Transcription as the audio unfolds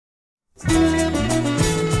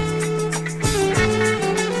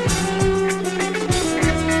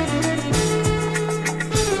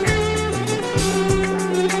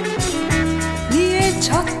Niye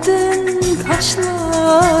çattın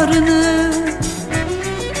kaşlarını,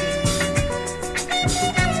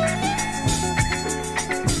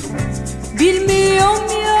 bilmiyorum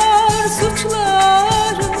yar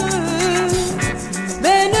suçlarını,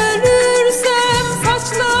 ben ölürsem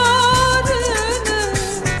saçlarını,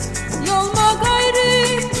 yolma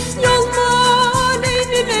gayri yolma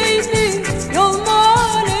leyli leyli, yolma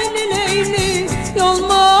leyli leyli,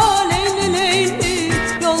 yolma leyli leyli,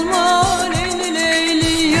 yolma leyli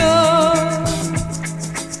leyli ya.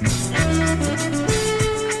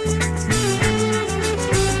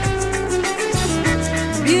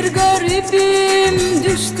 Bir garibim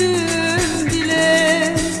düştüm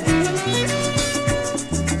dile,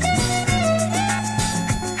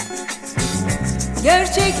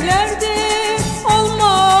 gerçeklerde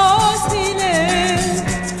olmaz hile,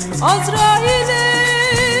 Azrail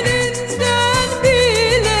elinden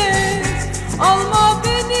bile, alma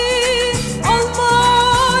beni, alma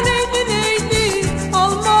leyli leyli,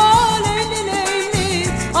 alma leyli leyli,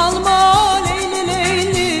 alma leyli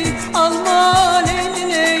leyli, alma leyli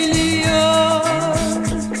leyli yar.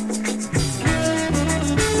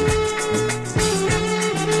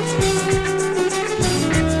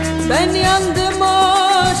 Ben yandım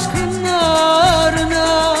aşkın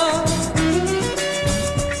narına,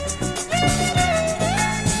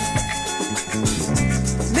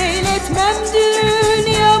 meyletmem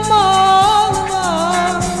dünya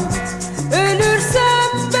malına,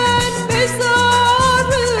 ölürsem ben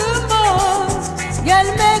mezarıma,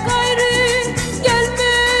 gelme gayri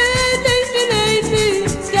gelme leyli leyli,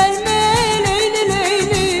 gelme leyli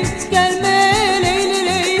leyli, gelme leyli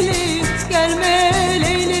leyli, gelme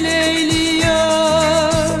leyli leyli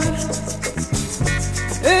yar.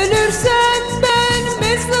 Ölürsem ben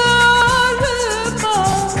mezarıma,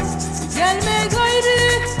 gelme gayri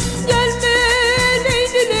gelme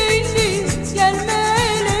leyli leyli, gelme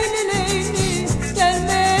leyli leyli,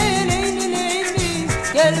 gelme leyli leyli,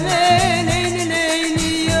 gelme leyli